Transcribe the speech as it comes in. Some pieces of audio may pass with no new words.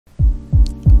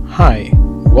Hi,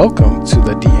 welcome to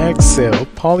the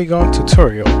dxsale Polygon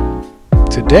tutorial.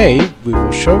 Today we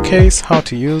will showcase how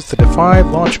to use the Defi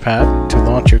Launchpad to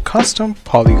launch your custom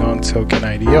Polygon token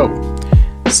IDO.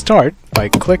 Start by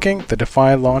clicking the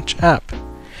Defi Launch app.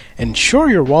 Ensure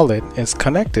your wallet is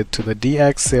connected to the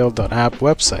dxsale.app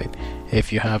website.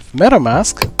 If you have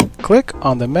MetaMask, click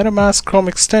on the MetaMask Chrome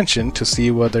extension to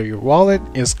see whether your wallet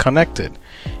is connected.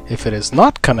 If it is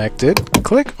not connected,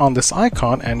 click on this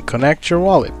icon and connect your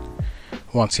wallet.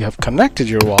 Once you have connected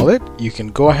your wallet, you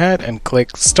can go ahead and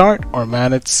click Start or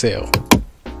Manage Sale.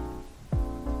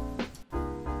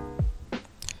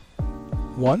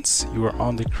 Once you are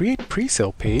on the Create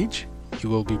Presale page, you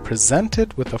will be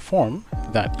presented with a form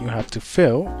that you have to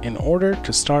fill in order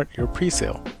to start your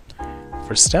presale.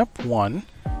 For step 1,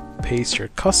 paste your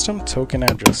custom token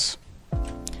address.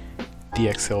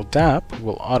 dxsale DApp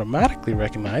will automatically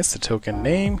recognize the token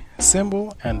name,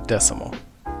 symbol, and decimal.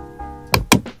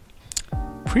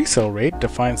 Presale rate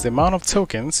defines the amount of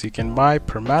tokens you can buy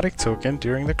per Matic token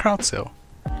during the crowd sale.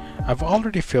 I've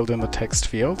already filled in the text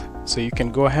field, so you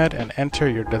can go ahead and enter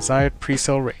your desired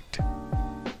presale rate.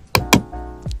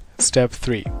 Step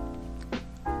 3.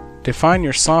 Define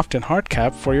your soft and hard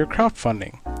cap for your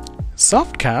crowdfunding.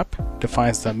 Soft cap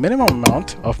defines the minimum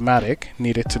amount of Matic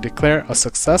needed to declare a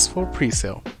successful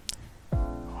presale.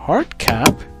 Hard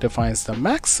cap defines the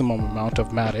maximum amount of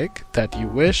Matic that you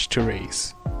wish to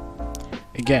raise.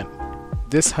 Again,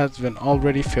 this has been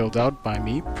already filled out by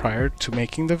me prior to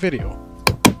making the video.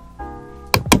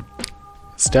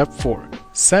 Step 4.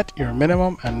 Set your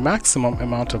minimum and maximum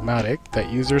amount of Matic that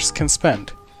users can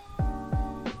spend.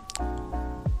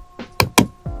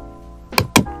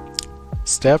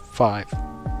 Step 5.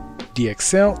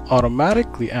 dxsale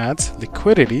automatically adds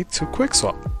liquidity to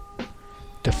QuickSwap.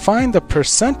 Define the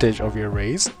percentage of your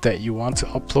raise that you want to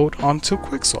upload onto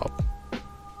QuickSwap.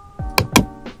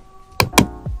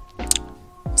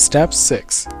 Step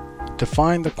 6.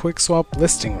 Define the QuickSwap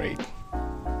listing rate.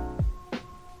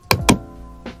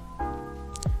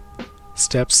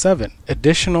 Step 7.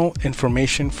 Additional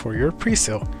information for your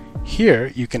presale.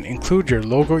 Here you can include your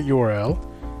logo URL,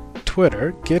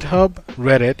 Twitter, GitHub,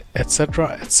 Reddit,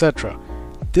 etc. etc.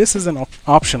 This is an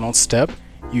optional step.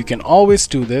 You can always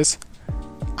do this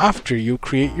after you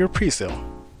create your presale.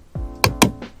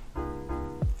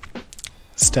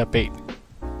 Step 8.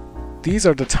 These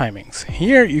are the timings.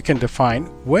 Here you can define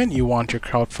when you want your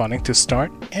crowdfunding to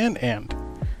start and end.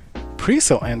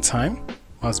 Presale end time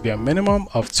must be a minimum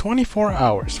of 24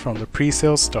 hours from the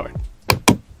presale start.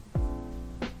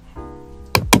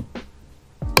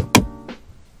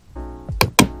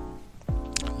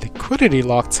 Liquidity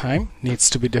lock time needs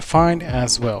to be defined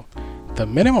as well. The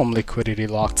minimum liquidity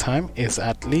lock time is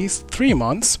at least 3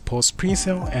 months post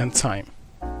presale end time.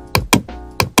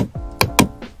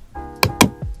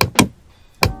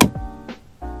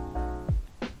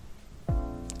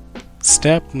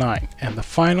 Step 9, and the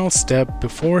final step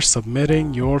before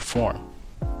submitting your form.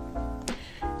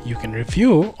 You can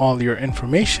review all your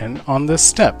information on this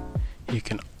step. You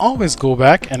can always go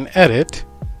back and edit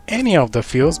any of the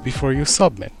fields before you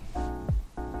submit.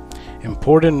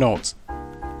 Important notes: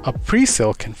 a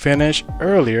presale can finish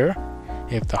earlier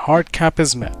if the hard cap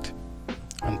is met.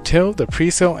 Until the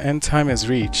presale end time is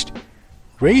reached,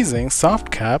 raising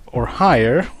soft cap or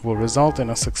higher will result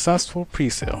in a successful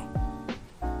presale.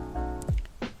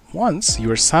 Once you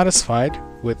are satisfied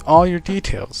with all your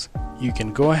details, you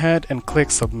can go ahead and click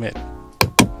Submit.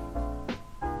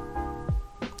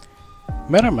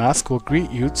 MetaMask will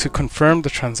greet you to confirm the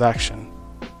transaction.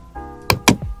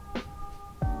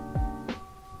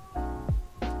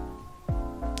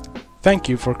 Thank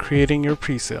you for creating your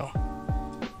presale.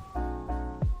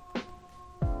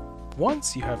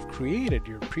 Once you have created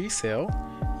your presale,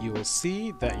 you will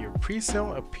see that your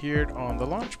presale appeared on the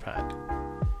Launchpad.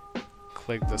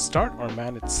 Click the Start or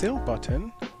Manage Sale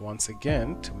button once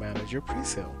again to manage your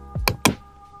presale.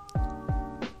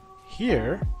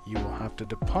 Here, you will have to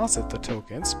deposit the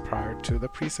tokens prior to the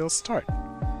presale start.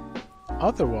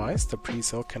 Otherwise, the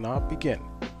presale cannot begin.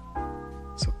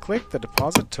 So click the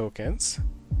Deposit Tokens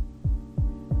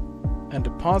and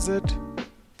deposit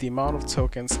the amount of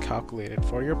tokens calculated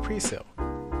for your presale.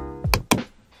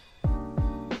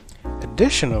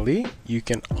 Additionally, you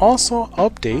can also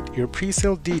update your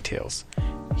presale details.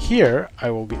 Here,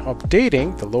 I will be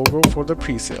updating the logo for the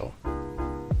presale.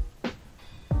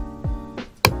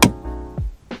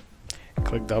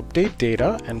 Click the Update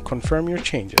Data and confirm your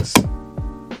changes.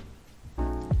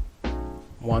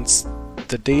 Once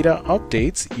the data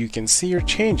updates, you can see your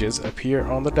changes appear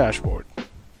on the dashboard.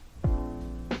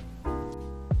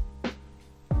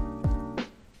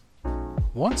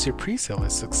 Once your presale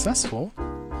is successful,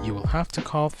 you will have to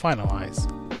call finalize.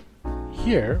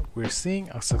 Here, we're seeing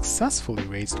a successfully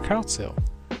raised crowd sale.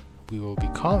 We will be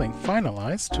calling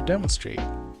finalize to demonstrate.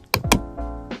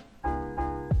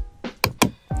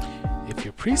 If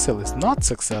your pre-sale is not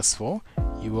successful,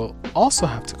 you will also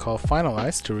have to call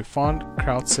finalize to refund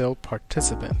crowd sale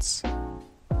participants.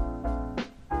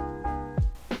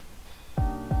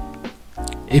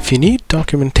 If you need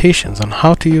documentations on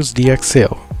how to use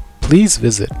dxsale, please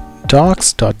visit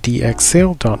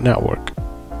docs.dxsale.network.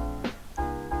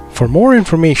 For more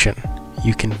information,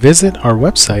 you can visit our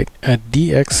website at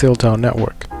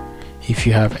dxsale.network. If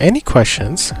you have any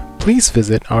questions, please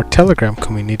visit our Telegram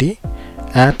community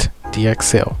at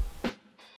dxsale.